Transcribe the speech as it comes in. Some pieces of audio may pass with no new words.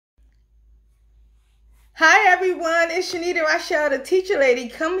Hi everyone, it's Shonita-Rachelle, the teacher lady,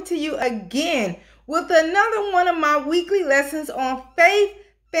 coming to you again with another one of my weekly lessons on faith,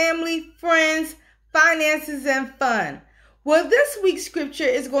 family, friends, finances, and fun. Well, this week's scripture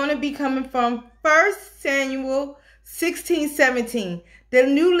is going to be coming from 1 Samuel 16:17, the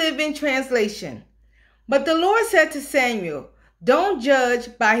New Living Translation. But the Lord said to Samuel, "Don't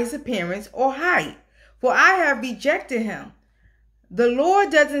judge by his appearance or height, for I have rejected him." The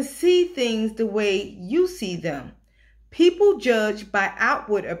Lord doesn't see things the way you see them. People judge by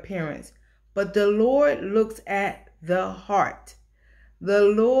outward appearance, but the Lord looks at the heart. The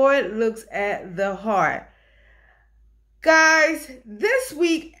Lord looks at the heart. Guys, this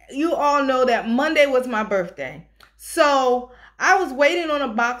week, you all know that Monday was my birthday. So I was waiting on a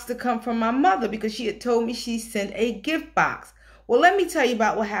box to come from my mother because she had told me she sent a gift box. Well, let me tell you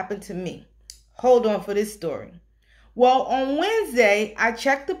about what happened to me. Hold on for this story. Well, on Wednesday, I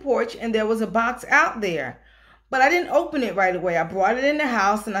checked the porch and there was a box out there, but I didn't open it right away. I brought it in the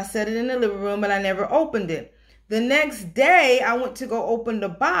house and I set it in the living room, and I never opened it. The next day, I went to go open the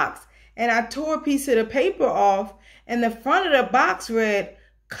box and I tore a piece of the paper off, and the front of the box read,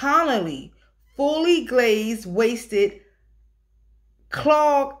 "Connolly, fully glazed, wasted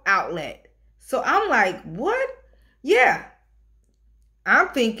clog outlet." So I'm like, what? Yeah. I'm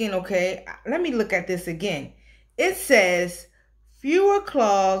thinking, okay, let me look at this again. It says fewer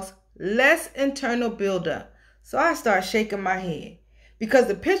clogs, less internal buildup. So I start shaking my head because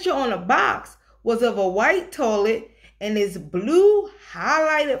the picture on the box was of a white toilet and this blue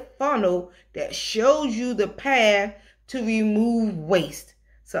highlighted funnel that shows you the path to remove waste.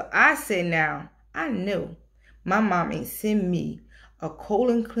 So I said, now, I know my mom ain't send me a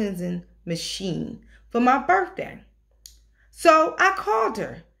colon cleansing machine for my birthday. So I called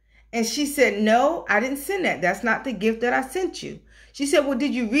her. And she said, "No, I didn't send that. That's not the gift that I sent you." She said, "Well,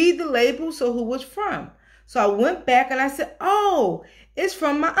 did you read the label? So who was from?" So I went back and I said, "Oh, it's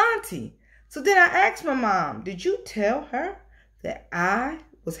from my auntie." So then I asked my mom, "Did you tell her that I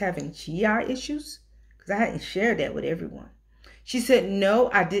was having GI issues?" Because I hadn't shared that with everyone. She said, "No,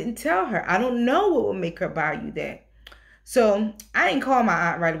 I didn't tell her. I don't know what would make her buy you that." So I didn't call my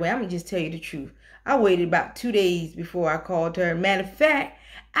aunt right away. I'm going to just tell you the truth. I waited about 2 days before I called her. Matter of fact,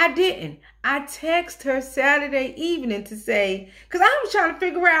 I didn't. I texted her Saturday evening to say, because I was trying to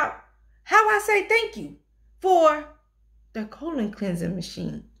figure out how I say thank you for the colon cleansing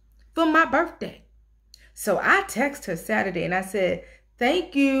machine for my birthday. So I texted her Saturday and I said,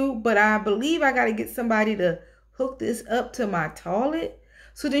 "Thank you, but I believe I got to get somebody to hook this up to my toilet."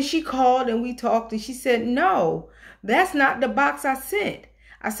 So then she called and we talked and she said, "No, that's not the box I sent."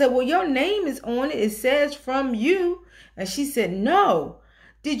 I said, "Well, your name is on it. It says from you." And she said, "No.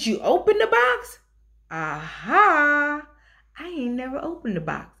 Did you open the box?" Aha! I ain't never opened the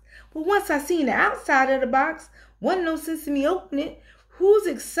box. But once I seen the outside of the box, wasn't no sense in me opening it. Who's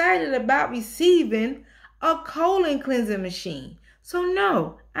excited about receiving a colon cleansing machine? So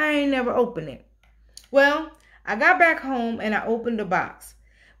no, I ain't never opened it. Well, I got back home and I opened the box.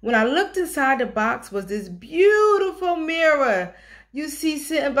 When I looked inside the box was this beautiful mirror you see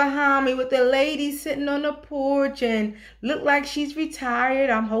sitting behind me with the lady sitting on the porch and look like she's retired.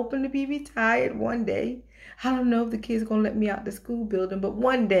 I'm hoping to be retired one day. I don't know if the kids are going to let me out the school building, but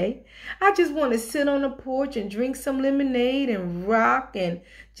one day I just want to sit on the porch and drink some lemonade and rock and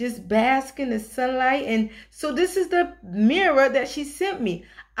just bask in the sunlight. And so this is the mirror that she sent me.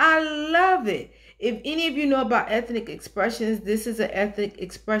 I love it. If any of you know about ethnic expressions, this is an ethnic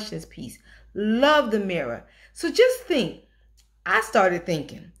expressions piece. Love the mirror. So just think. I started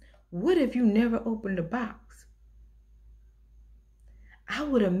thinking, what if you never opened the box? I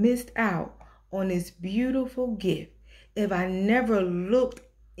would have missed out on this beautiful gift if I never looked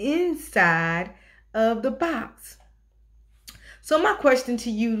inside of the box. So my question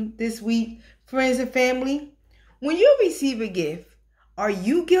to you this week, friends and family, when you receive a gift, are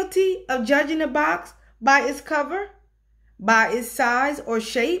you guilty of judging the box by its cover, by its size or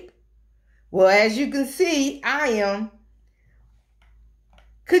shape? Well, as you can see, I am.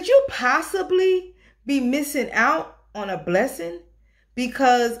 Could you possibly be missing out on a blessing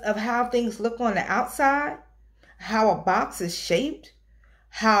because of how things look on the outside, how a box is shaped,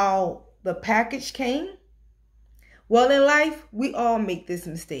 how the package came? Well, in life, we all make these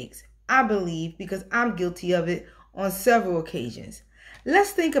mistakes, I believe, because I'm guilty of it on several occasions.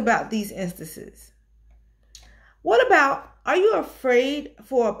 Let's think about these instances. What about, are you afraid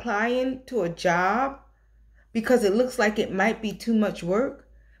for applying to a job because it looks like it might be too much work?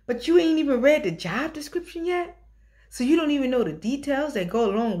 But you ain't even read the job description yet? So you don't even know the details that go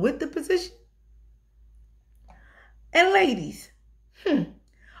along with the position? And ladies,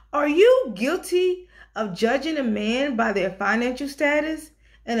 are you guilty of judging a man by their financial status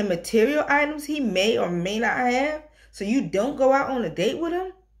and the material items he may or may not have, so you don't go out on a date with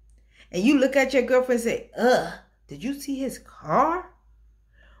him? And you look at your girlfriend and say, ugh, did you see his car?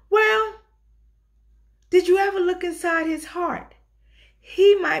 Well, did you ever look inside his heart?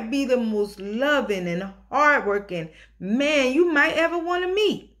 He might be the most loving and hardworking man you might ever want to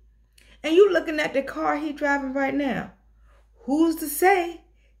meet. And you looking at the car he's driving right now. Who's to say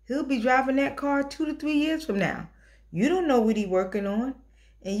he'll be driving that car 2 to 3 years from now? You don't know what he's working on,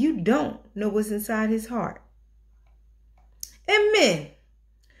 and you don't know what's inside his heart. And men,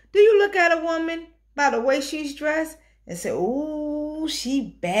 do you look at a woman by the way she's dressed and say, "Ooh,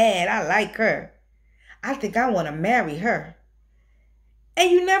 she bad, I like her. I think I want to marry her"? And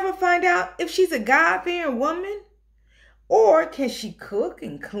you never find out if she's a God-fearing woman? Or can she cook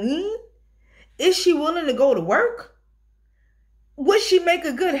and clean? Is she willing to go to work? Would she make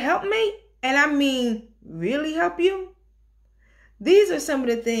a good helpmate? And I mean, really help you? These are some of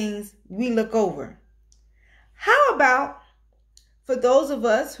the things we look over. How about for those of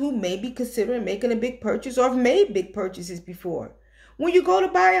us who may be considering making a big purchase or have made big purchases before? When you go to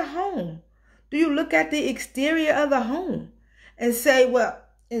buy a home, do you look at the exterior of the home and say, well,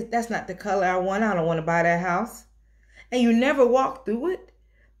 that's not the color I want. I don't want to buy that house. And you never walk through it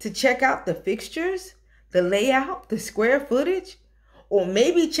to check out the fixtures, the layout, the square footage, or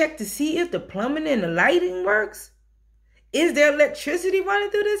maybe check to see if the plumbing and the lighting works? Is there electricity running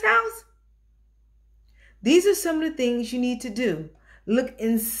through this house? These are some of the things you need to do. Look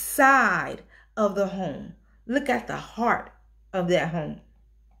inside of the home. Look at the heart of that home.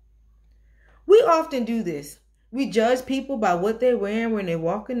 We often do this. We judge people by what they're wearing when they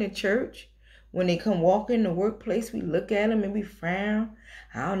walk into church. When they come walk in the workplace, we look at them and we frown.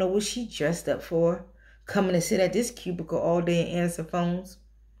 I don't know what she dressed up for, coming to sit at this cubicle all day and answer phones.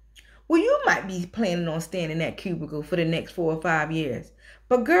 Well, you might be planning on staying in that cubicle for the next 4 or 5 years.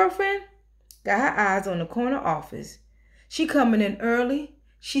 But girlfriend got her eyes on the corner office. She coming in early.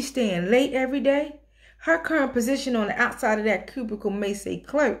 She staying late every day. Her current position on the outside of that cubicle may say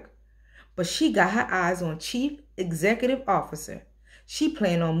clerk, but she got her eyes on chief executive officer. She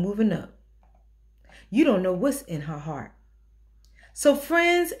plan on moving up. You don't know what's in her heart. So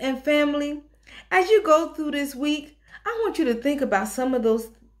friends and family, as you go through this week, I want you to think about some of those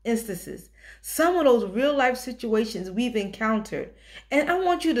instances, some of those real life situations we've encountered. And I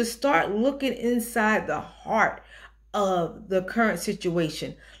want you to start looking inside the heart of the current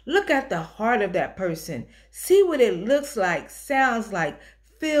situation. Look at the heart of that person. See what it looks like, sounds like,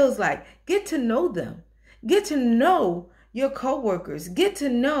 feels like. Get to know them. Get to know your coworkers. Get to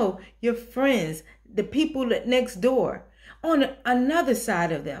know your friends, the people next door, on another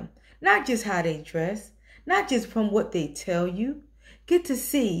side of them. Not just how they dress, not just from what they tell you. Get to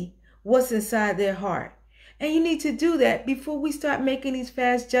see what's inside their heart. And you need to do that before we start making these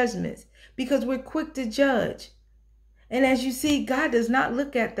fast judgments, because we're quick to judge. And as you see, God does not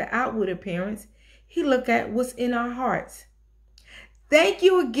look at the outward appearance. He looks at what's in our hearts. Thank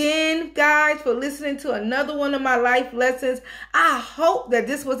you again, guys, for listening to another one of my life lessons. I hope that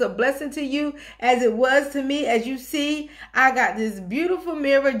this was a blessing to you as it was to me. As you see, I got this beautiful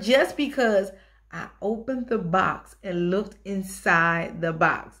mirror just because I opened the box and looked inside the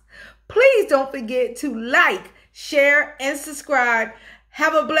box. Please don't forget to like, share, and subscribe.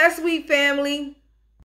 Have a blessed week, family.